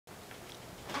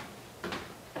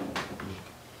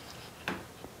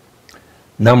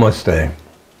Namaste.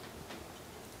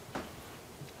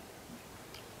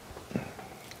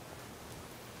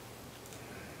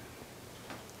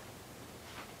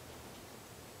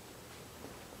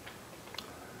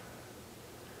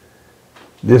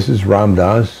 This is Ram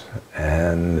Dass,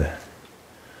 and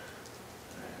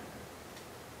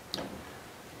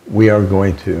we are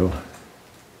going to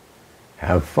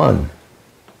have fun.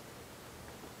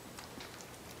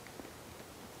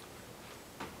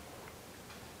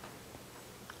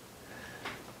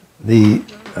 The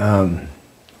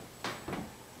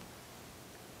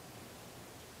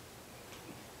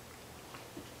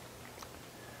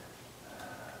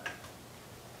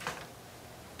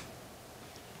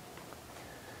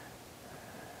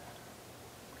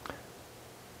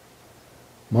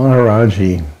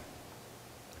Maharaji,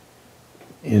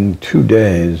 in 2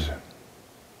 days,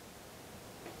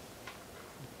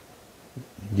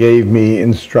 gave me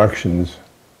instructions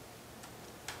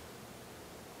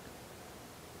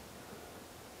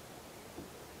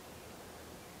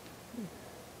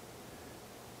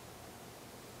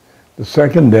the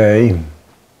second day.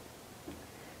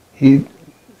 He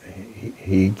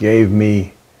gave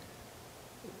me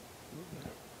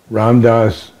Ram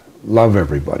Dass, love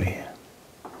everybody.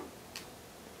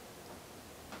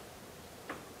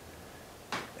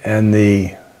 And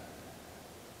the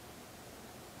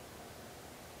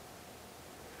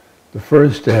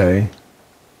first day,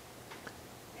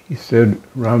 he said,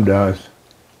 Ram Dass,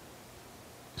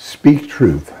 speak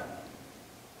truth.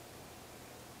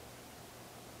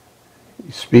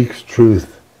 He speaks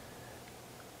truth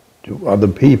to other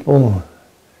people,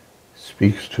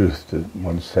 speaks truth to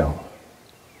oneself.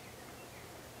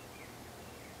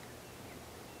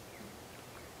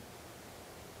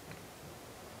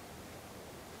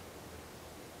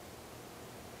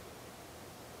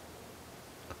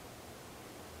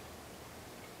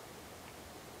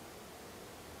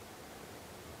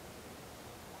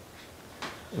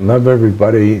 Love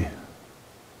everybody.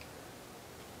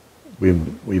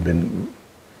 We've been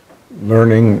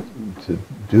learning to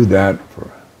do that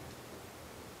for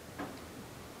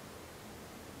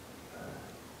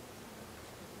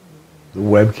the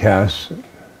webcasts.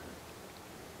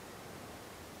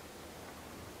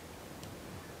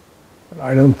 But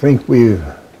I don't think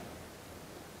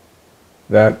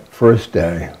that first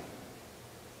day,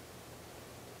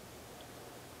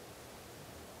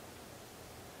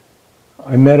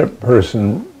 I met a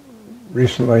person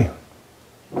recently.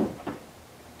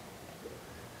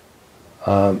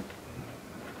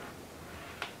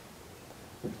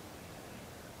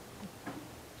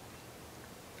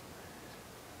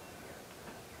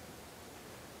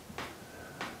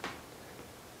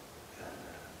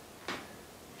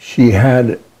 She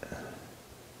had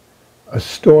a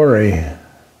story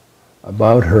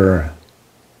about her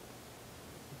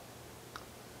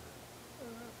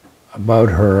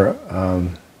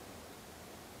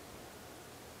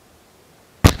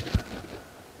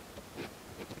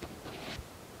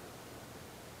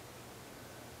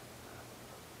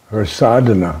her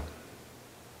sadhana,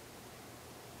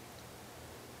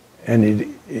 and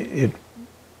it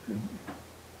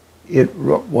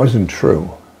wasn't true,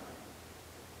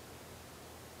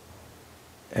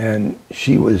 and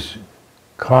she was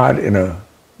caught in a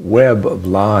web of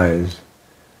lies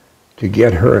to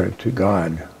get her to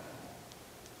God.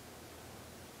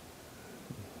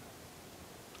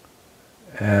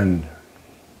 And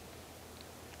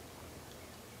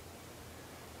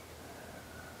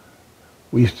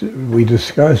we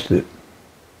discussed it.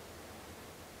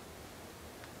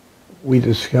 We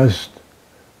discussed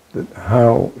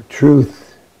how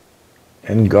truth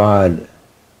and God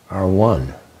are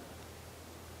one.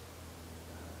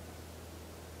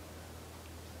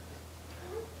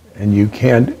 And you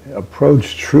can't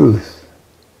approach truth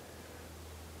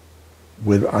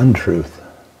with untruth.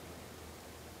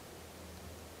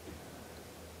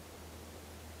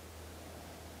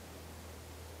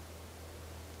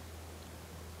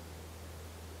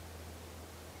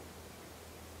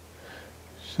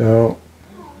 So,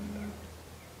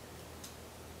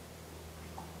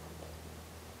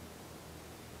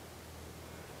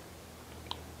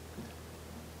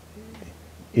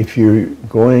 if you're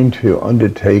going to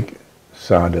undertake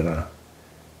sadhana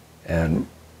and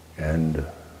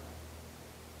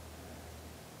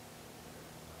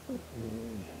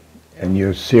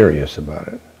you're serious about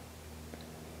it,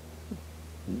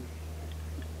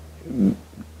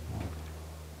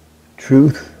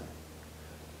 truth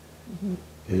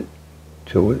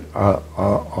to it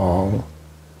all,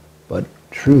 but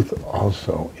truth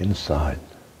also inside.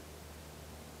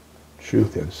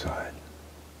 Truth inside.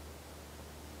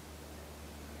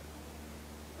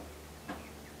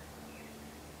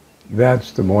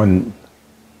 That's the one.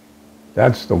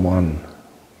 That's the one.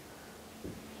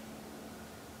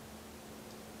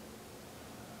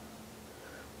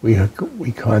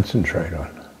 We concentrate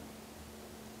on.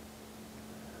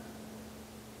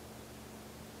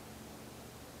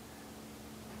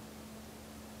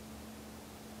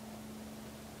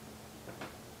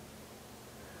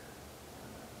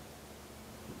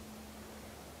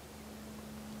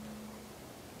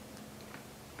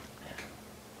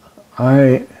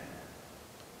 I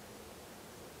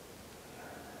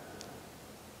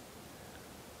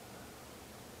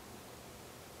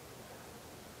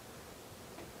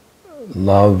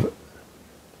love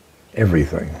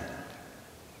everything.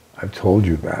 I've told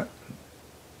you that.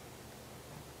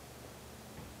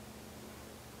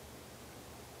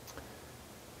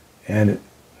 And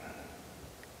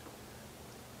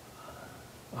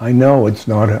I know it's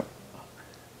not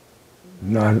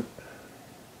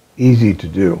easy to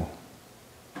do.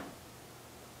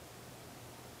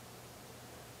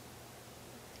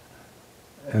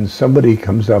 And somebody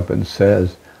comes up and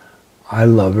says, I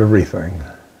love everything.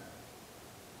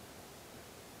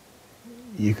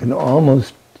 You can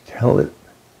almost tell it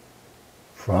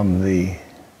from the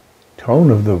tone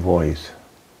of the voice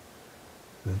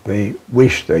that they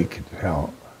wish they could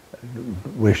tell,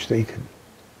 wish they could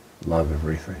love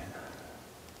everything.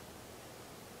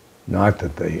 Not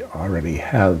that they already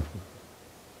have.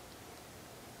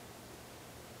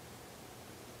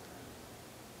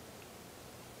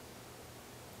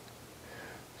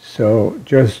 So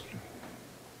just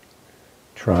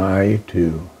try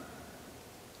to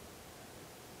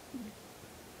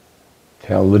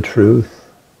tell the truth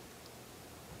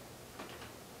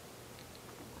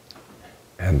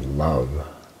and love.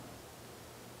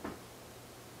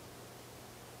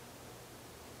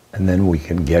 And then we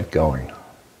can get going.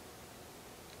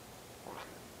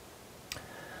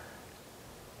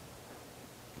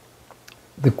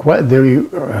 The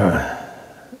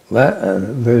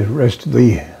rest of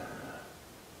the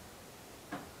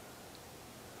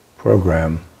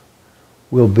program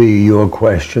will be your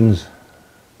questions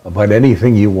about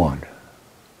anything you want.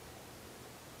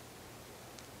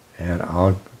 And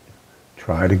I'll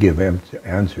try to give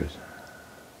answers.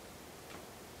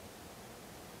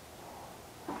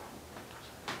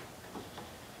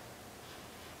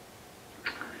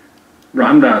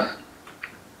 Ramdas,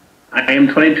 I am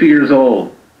 22 years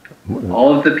old.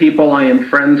 All of the people I am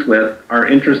friends with are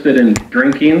interested in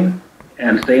drinking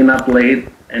and staying up late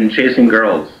and chasing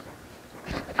girls.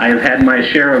 I have had my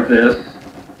share of this,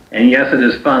 and yes, it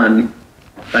is fun,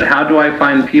 but how do I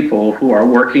find people who are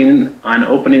working on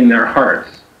opening their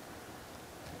hearts?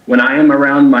 When I am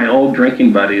around my old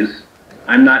drinking buddies,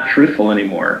 I'm not truthful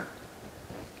anymore.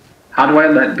 How do I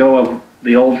let go of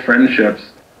the old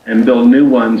friendships and build new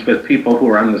ones with people who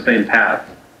are on the same path?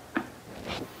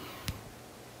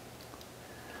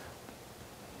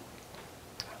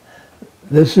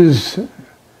 This is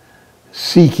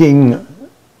seeking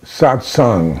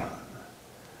satsang.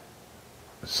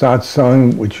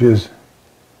 Satsang, which is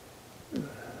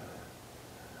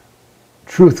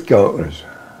truth goers.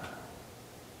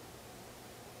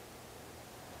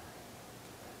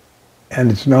 And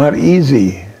it's not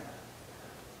easy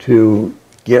to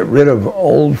get rid of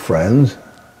old friends,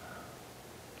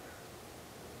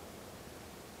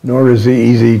 nor is it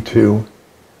easy to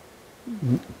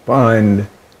find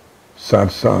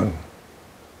satsang.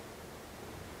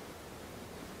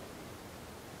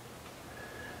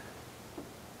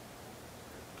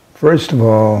 First of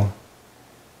all,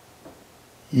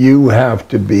 you have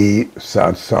to be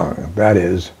satsang. That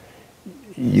is,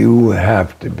 you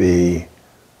have to be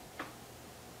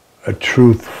a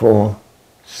truthful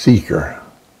seeker.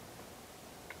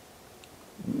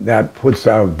 That puts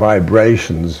out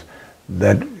vibrations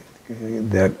that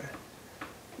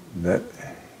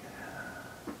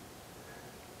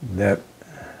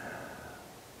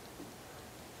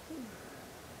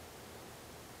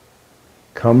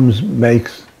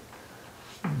makes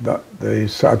the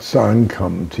satsang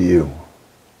come to you.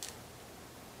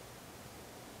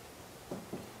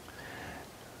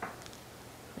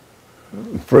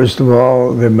 First of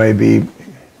all, there may be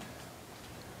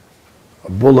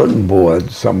a bulletin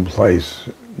board someplace,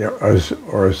 or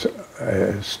a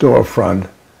storefront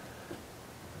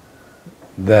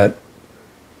that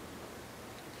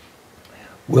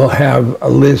will have a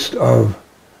list of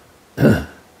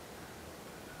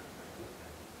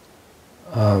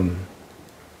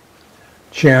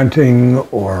chanting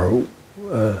or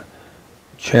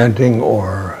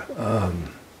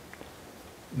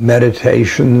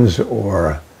meditations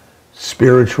or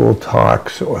spiritual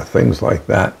talks or things like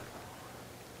that.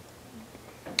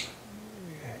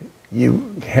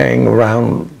 you hang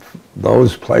around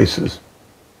those places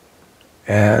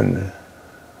and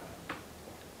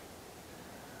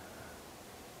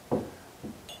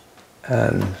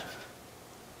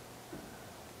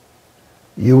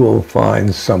you will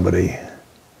find somebody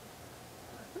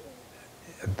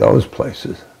at those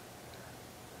places.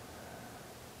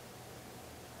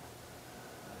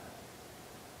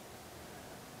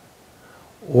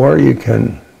 Or you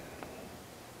can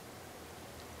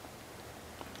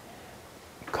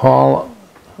call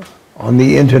on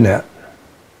the internet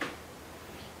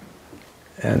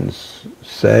and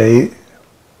say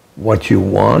what you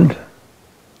want,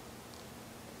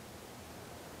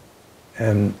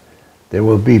 and there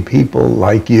will be people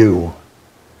like you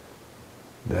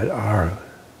that are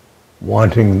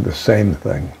wanting the same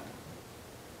thing.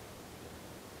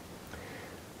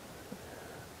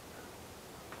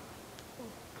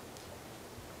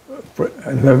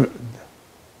 And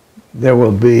there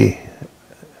will be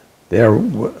there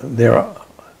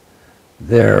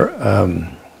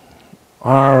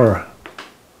are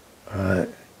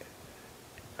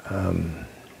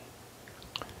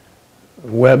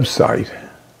website.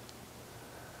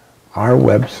 Our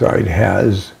website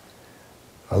has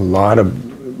a lot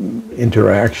of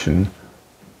interaction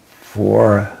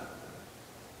for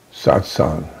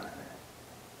satsang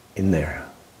in there.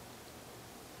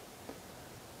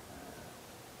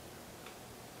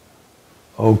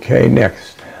 Okay,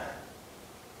 next.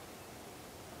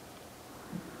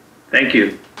 Thank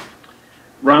you.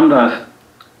 Ramdas,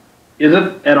 is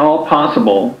it at all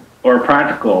possible or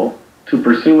practical to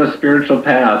pursue a spiritual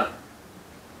path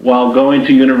while going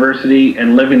to university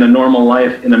and living a normal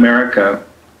life in America?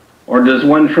 Or does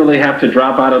one truly have to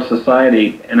drop out of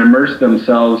society and immerse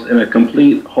themselves in a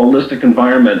complete holistic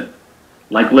environment,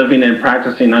 like living and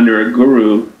practicing under a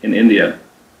guru in India?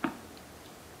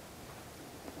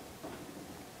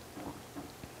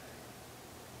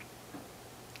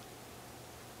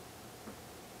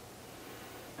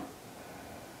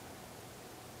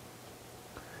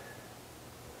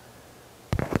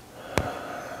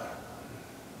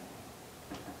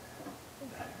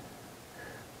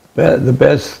 The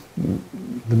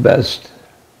best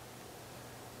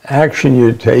action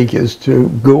you take is to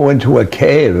go into a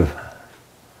cave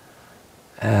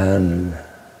and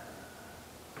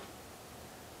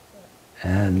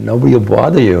nobody will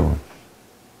bother you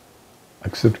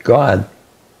except God.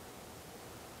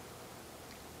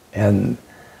 And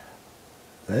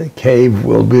the cave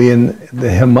will be in the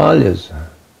Himalayas.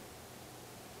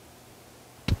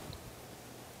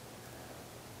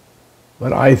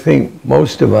 But I think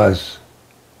most of us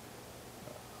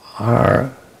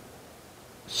are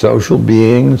social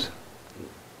beings.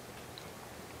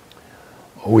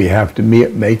 We have to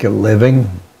make a living.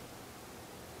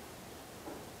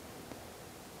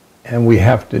 And we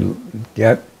have to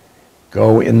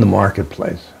go in the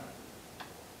marketplace.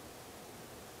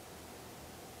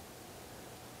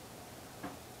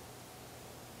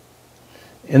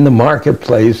 In the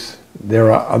marketplace,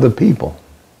 there are other people.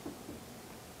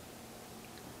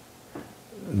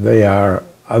 They are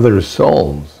other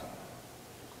souls.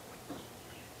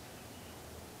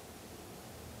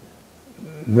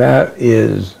 That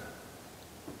is,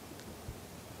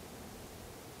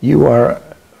 you are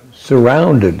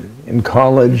surrounded in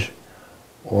college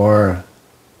or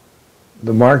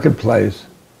the marketplace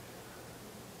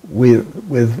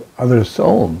with other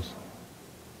souls.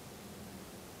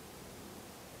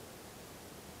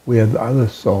 With other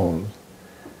souls.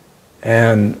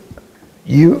 And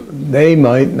they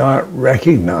might not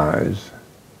recognize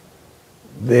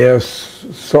their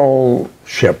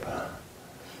soulship,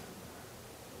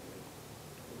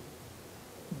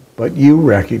 but you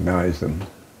recognize them,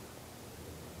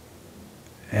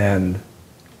 and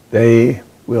they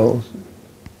will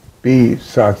be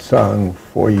satsang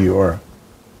for your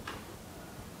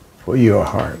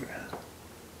heart.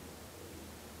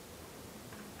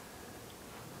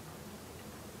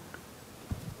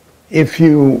 If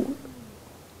you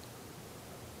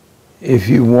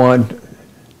want,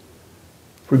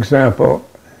 for example,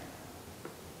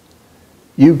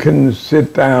 you can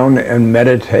sit down and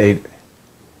meditate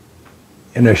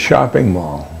in a shopping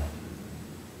mall.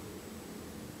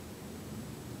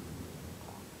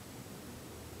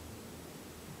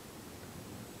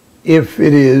 If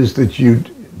it is that you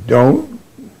don't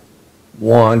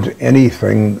want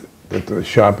anything that the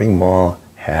shopping mall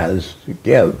has to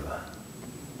give,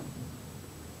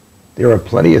 there are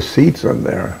plenty of seats on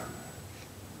there.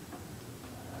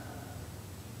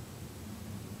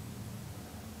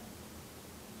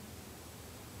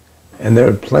 And there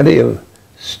are plenty of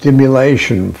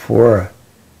stimulation for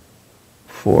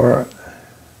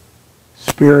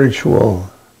spiritual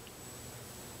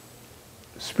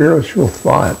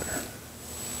thought.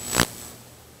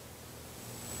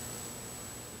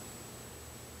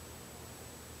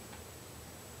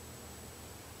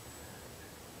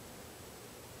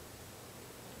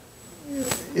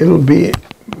 It'll be,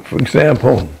 for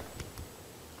example,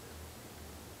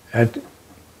 at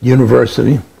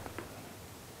university,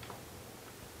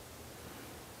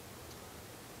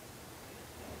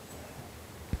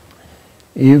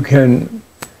 you can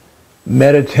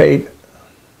meditate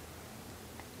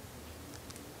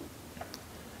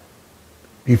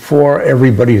before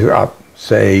everybody's up,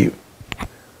 say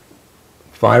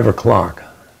 5 o'clock,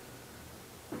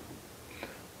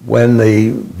 when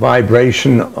the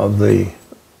vibration of the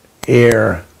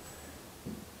air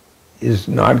is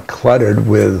not cluttered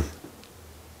with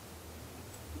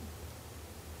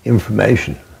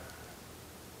information.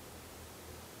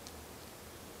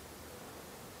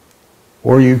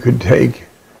 Or you could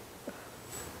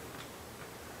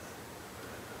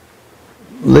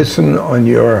listen on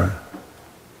your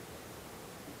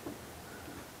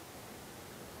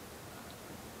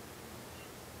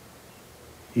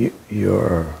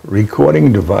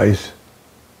recording device,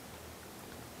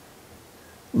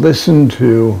 listen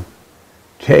to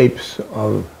tapes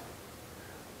of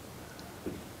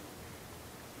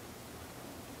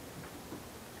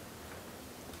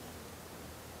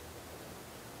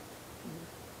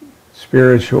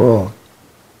spiritual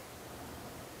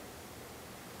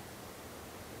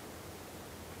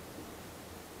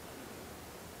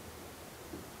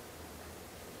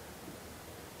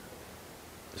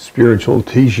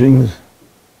teachings,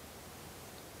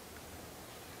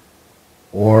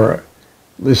 or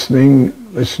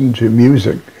listen to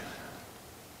music.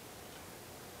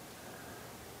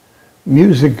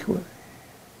 Music,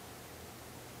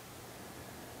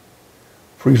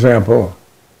 for example,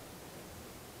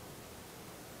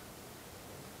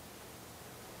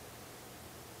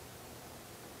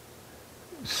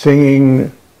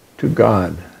 singing to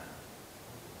God.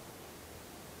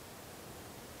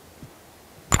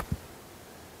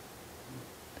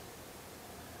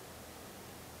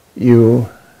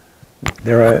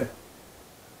 There are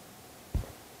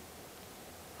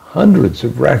hundreds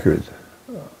of records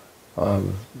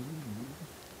of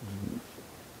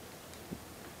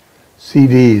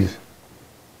CDs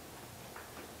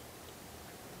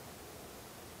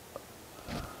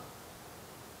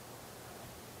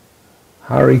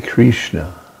Hare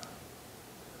Krishna,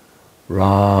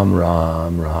 Ram,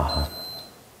 Ram, Ram.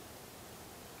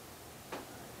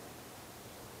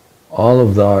 All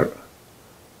of that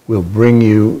will bring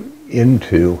you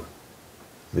into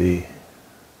the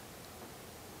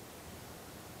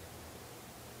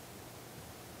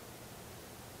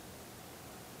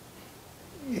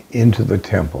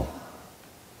temple,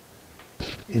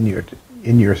 in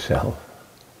yourself.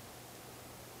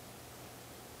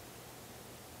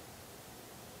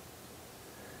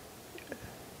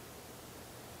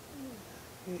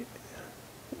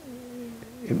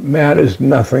 It matters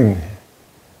nothing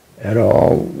at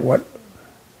all what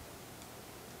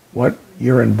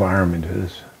your environment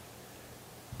is.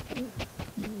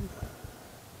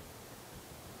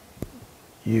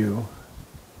 You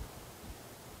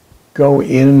go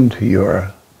into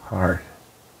your heart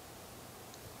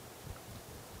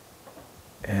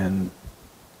and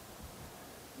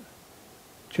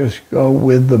just go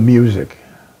with the music.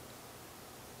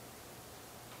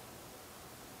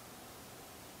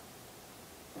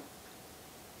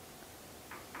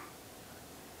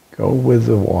 Go with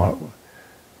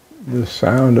the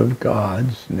sound of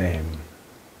God's name.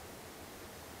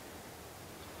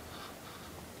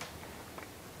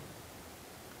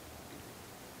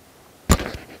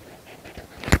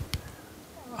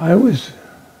 I was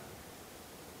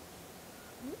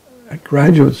at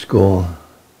graduate school,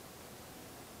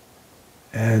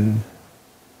 and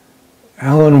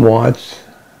Alan Watts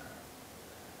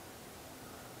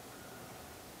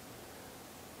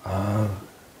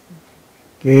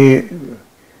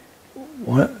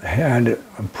had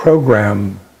a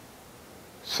program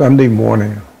Sunday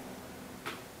morning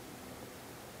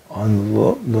on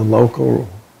the local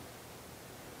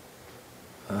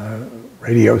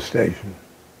radio station.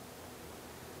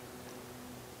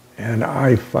 And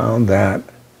I found that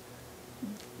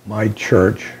my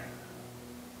church,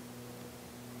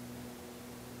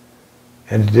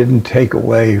 and it didn't take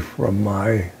away from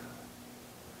my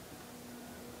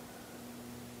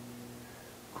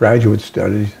graduate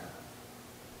studies,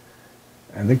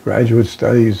 and the graduate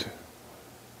studies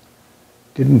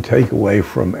didn't take away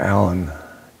from Alan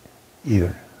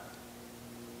either.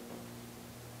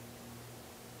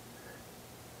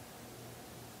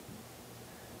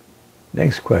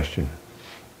 Next question.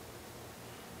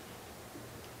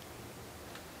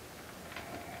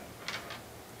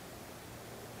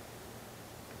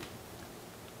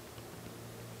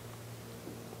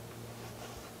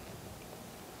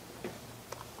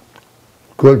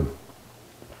 Good.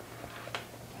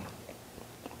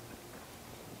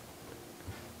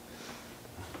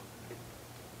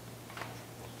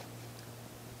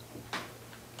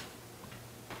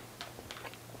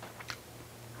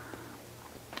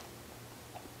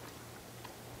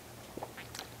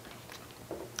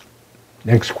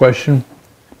 Next question.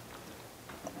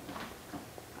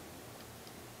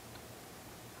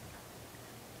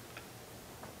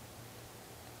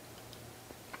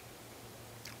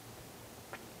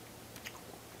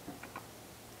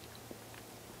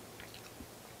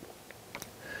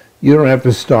 You don't have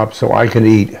to stop so I can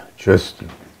eat. Just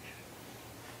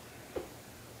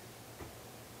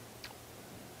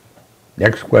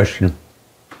next question.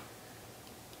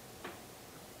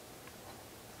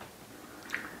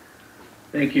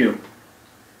 Thank you.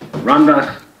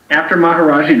 Ramdas, after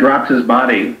Maharaji dropped his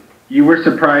body, you were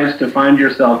surprised to find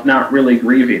yourself not really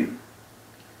grieving.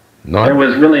 There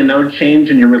was really no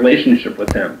change in your relationship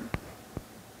with him.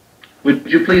 Would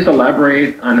you please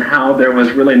elaborate on how there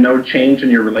was really no change in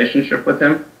your relationship with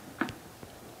him?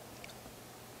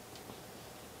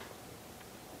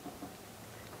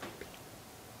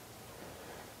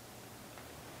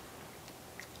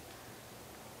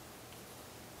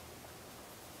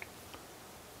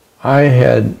 I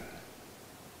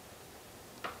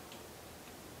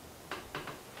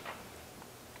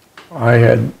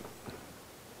had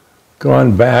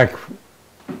gone back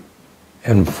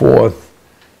and forth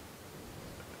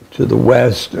to the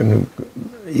West and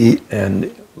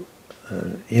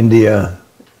India,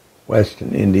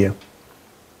 Western India,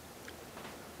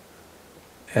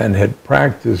 and had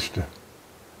practiced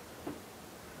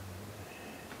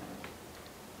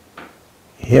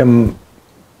him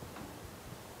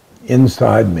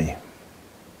inside me.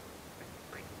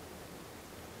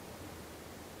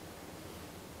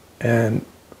 And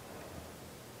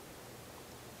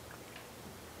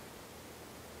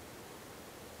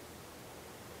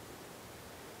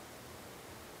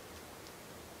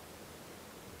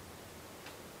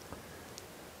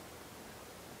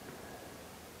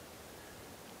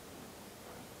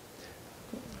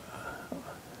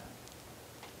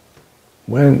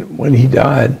when he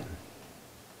died,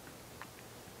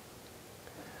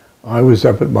 I was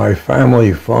up at my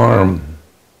family farm,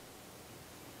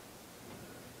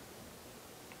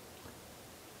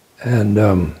 and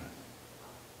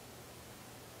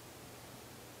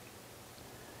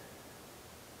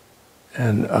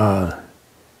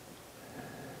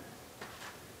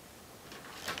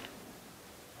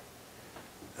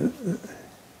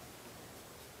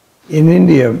in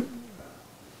India,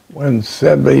 when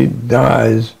somebody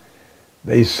dies,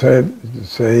 they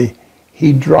say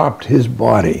he dropped his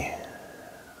body,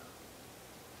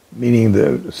 meaning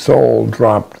the soul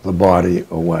dropped the body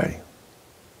away.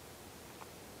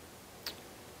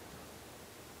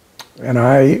 And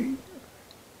I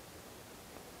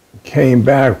came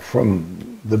back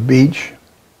from the beach,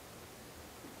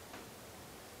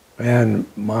 and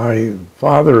my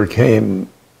father came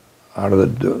out of the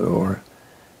door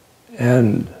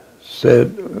and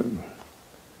said,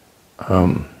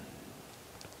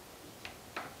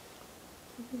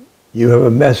 you have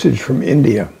a message from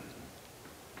India.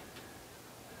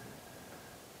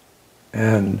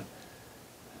 And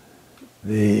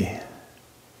the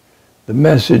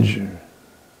message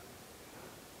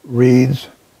reads,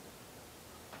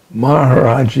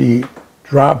 Maharaji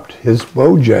dropped his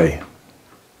bojay.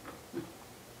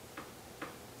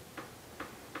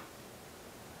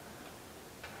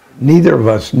 Neither of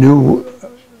us knew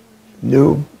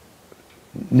a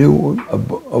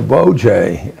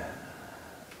bojay.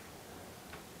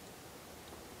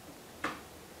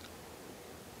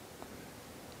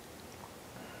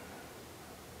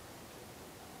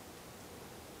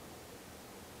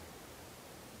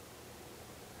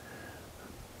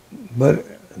 But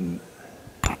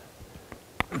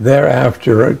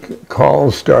thereafter,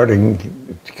 calls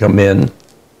starting to come in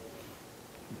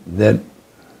that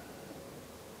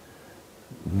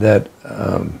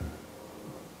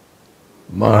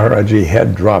Maharaji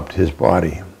had dropped his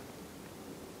body.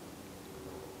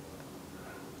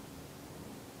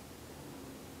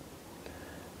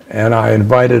 And I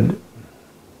invited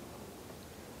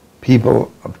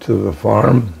people up to the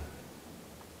farm.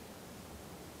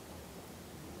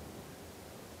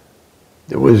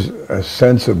 There was a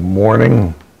sense of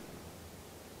mourning,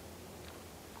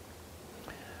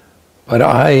 but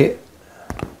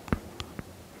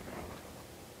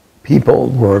people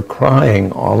were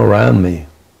crying all around me.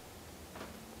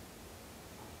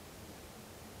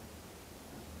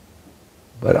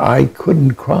 But I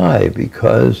couldn't cry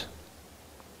because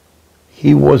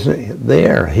he wasn't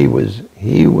there. He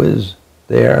was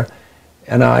there,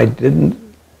 and I didn't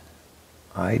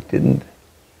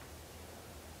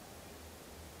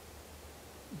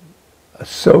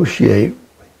associate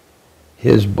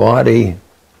his body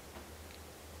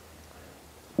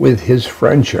with his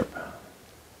friendship.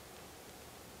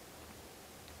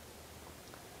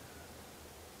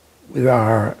 With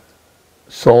our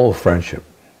soul friendship.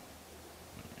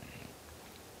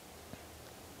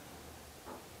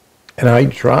 And I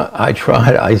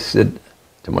tried, I said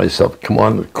to myself, come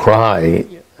on, cry.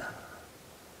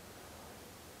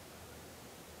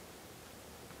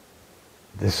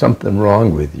 There's something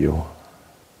wrong with you.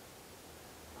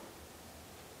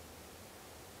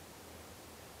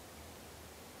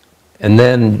 And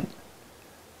then,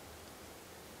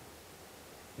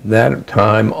 that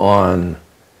time on,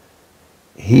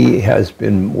 he has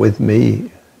been with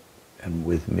me, and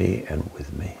with me, and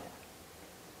with me.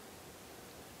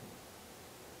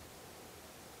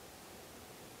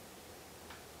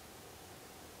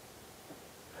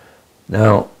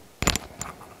 Now,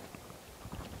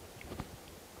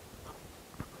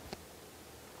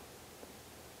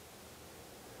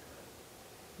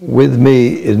 with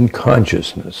me in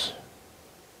consciousness.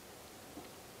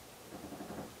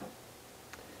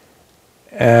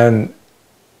 And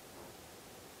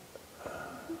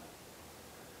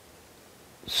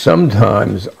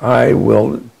sometimes I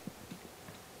will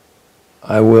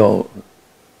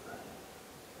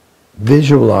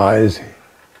visualize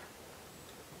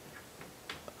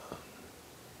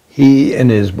he in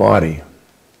his body.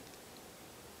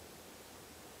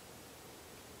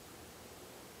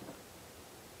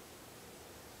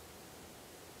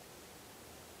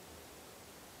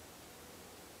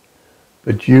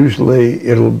 But usually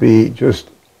it'll be just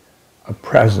a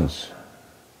presence.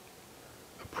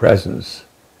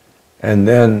 And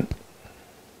then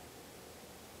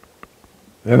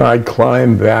I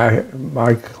climb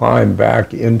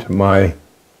back into my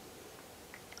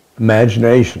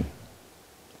imagination,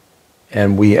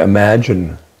 and we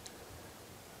imagine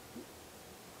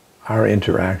our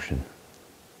interaction.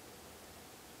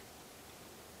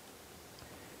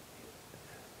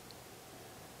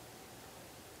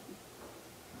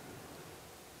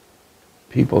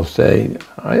 People say,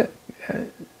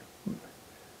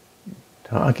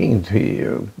 talking to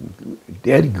your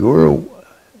dead guru,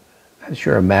 that's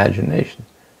your imagination.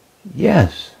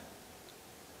 Yes.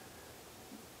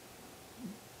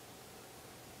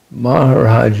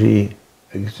 Maharaji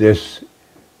exists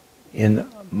in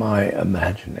my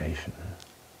imagination.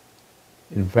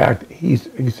 In fact, he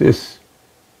exists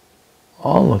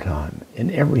all the time, in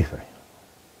everything.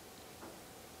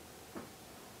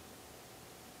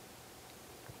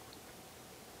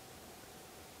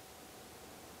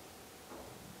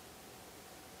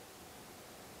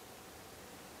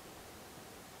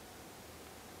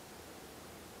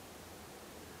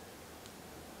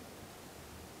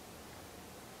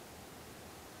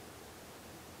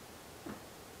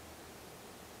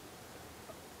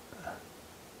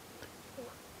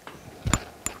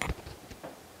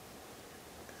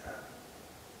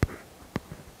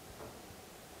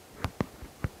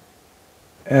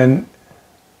 And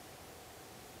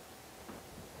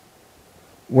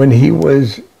when he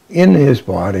was in his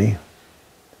body,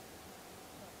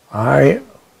 I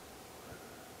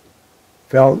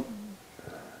felt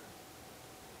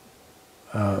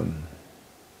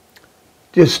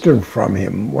distant from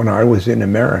him when I was in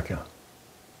America,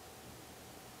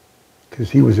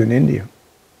 because he was in India.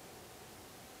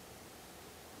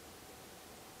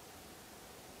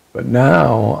 But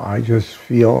now I just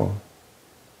feel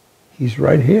he's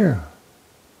right here.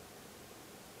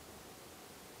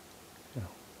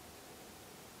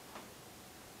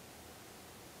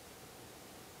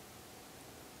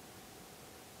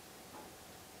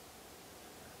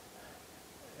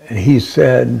 And he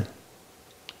said,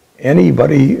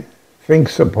 anybody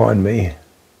thinks upon me,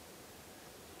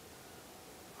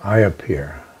 I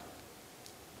appear.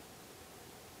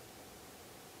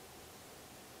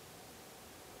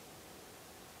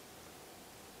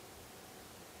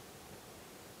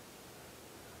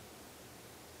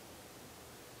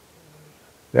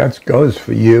 That goes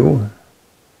for you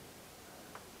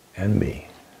and me.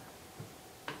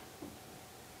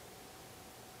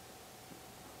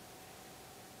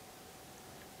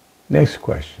 Next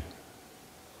question.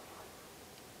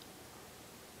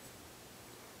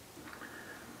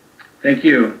 Thank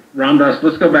you. Ramdas,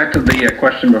 let's go back to the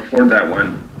question before that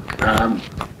one.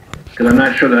 Because because I'm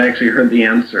not sure that I actually heard the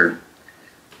answer.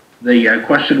 The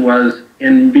question was,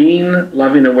 in being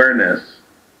loving awareness,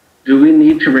 do we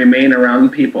need to remain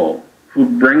around people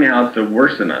who bring out the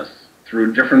worst in us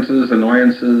through differences,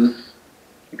 annoyances,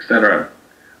 etc.?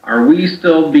 Are we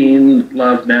still being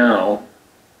loved now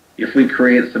if we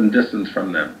create some distance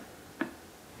from them?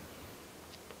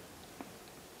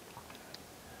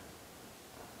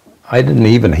 I didn't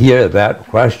even hear that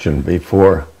question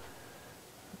before.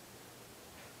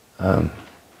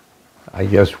 I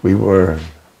guess we were...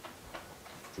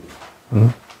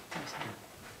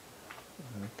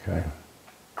 Okay.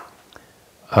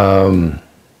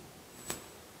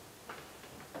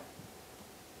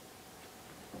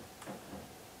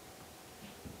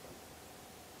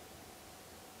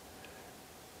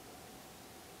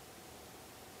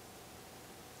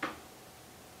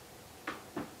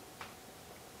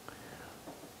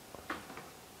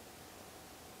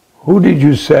 Who did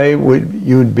you say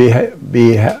you'd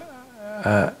be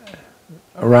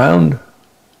around?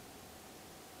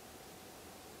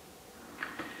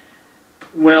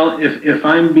 Well, if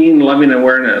I'm being loving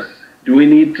awareness, do we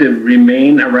need to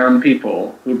remain around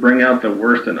people who bring out the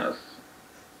worst in us?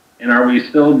 And are we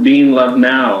still being loved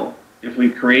now if we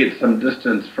create some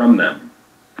distance from them?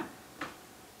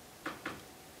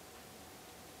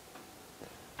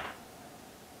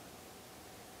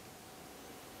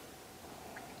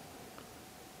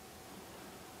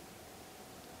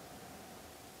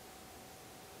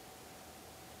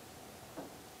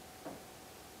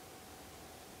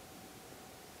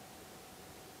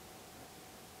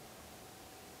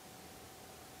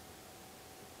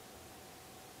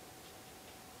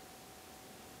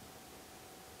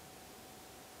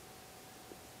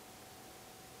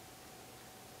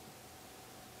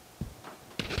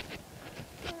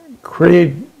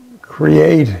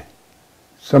 Create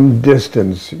some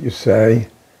distance, you say.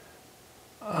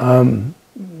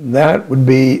 That would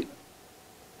be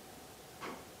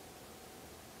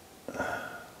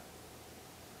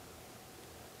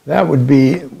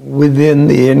within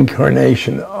the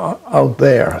incarnation out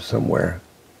there somewhere.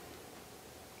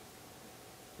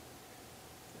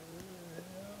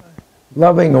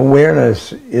 Loving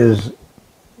awareness is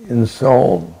in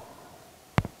soul.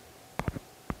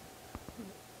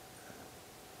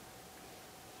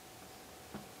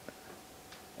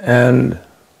 And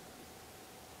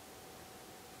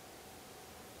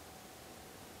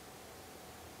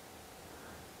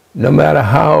no matter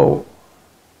how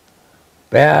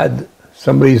bad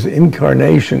somebody's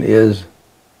incarnation is,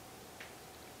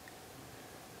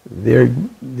 they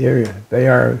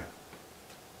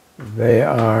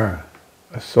are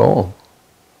a soul.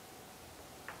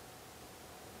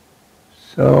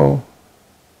 So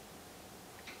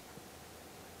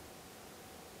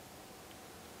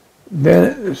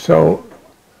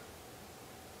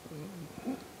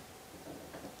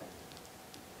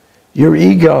your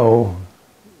ego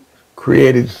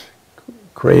creates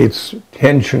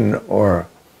tension or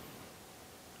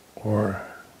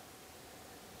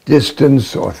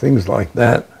distance or things like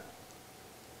that.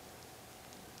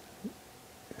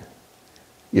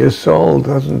 Your soul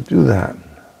doesn't do that.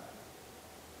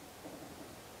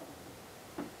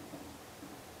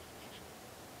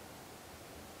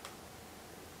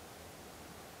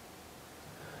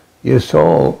 Your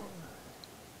soul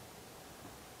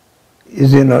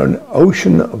is in an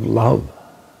ocean of love.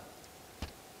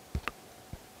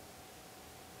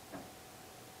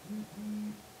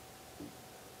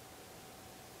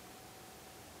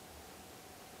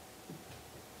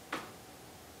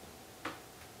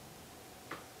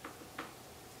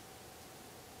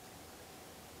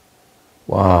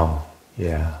 Wow,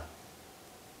 yeah.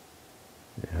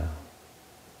 Yeah.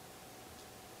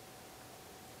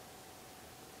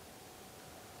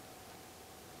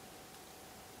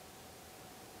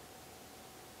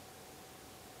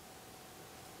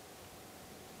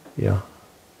 Yeah.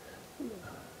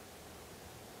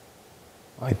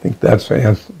 I think that's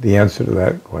the answer to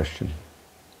that question.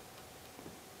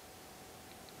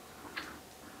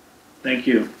 Thank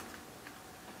you.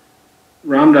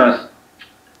 Ramdas,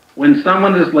 when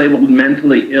someone is labeled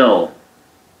mentally ill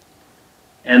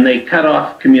and they cut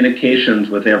off communications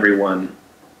with everyone,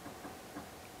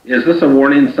 is this a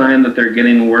warning sign that they're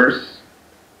getting worse?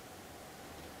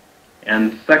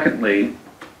 And secondly,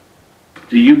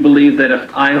 do you believe that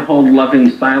if I hold loving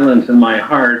silence in my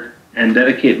heart and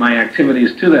dedicate my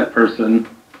activities to that person,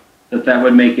 that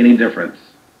would make any difference?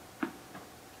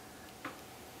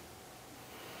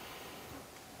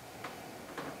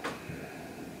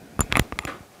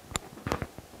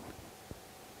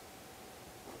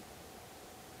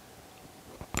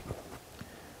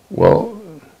 Well,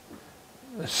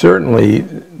 certainly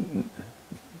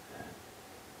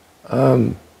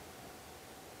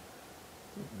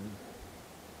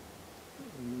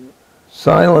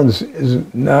Silence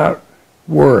is not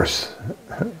worse.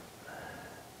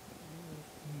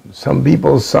 Some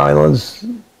people silence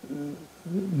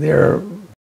their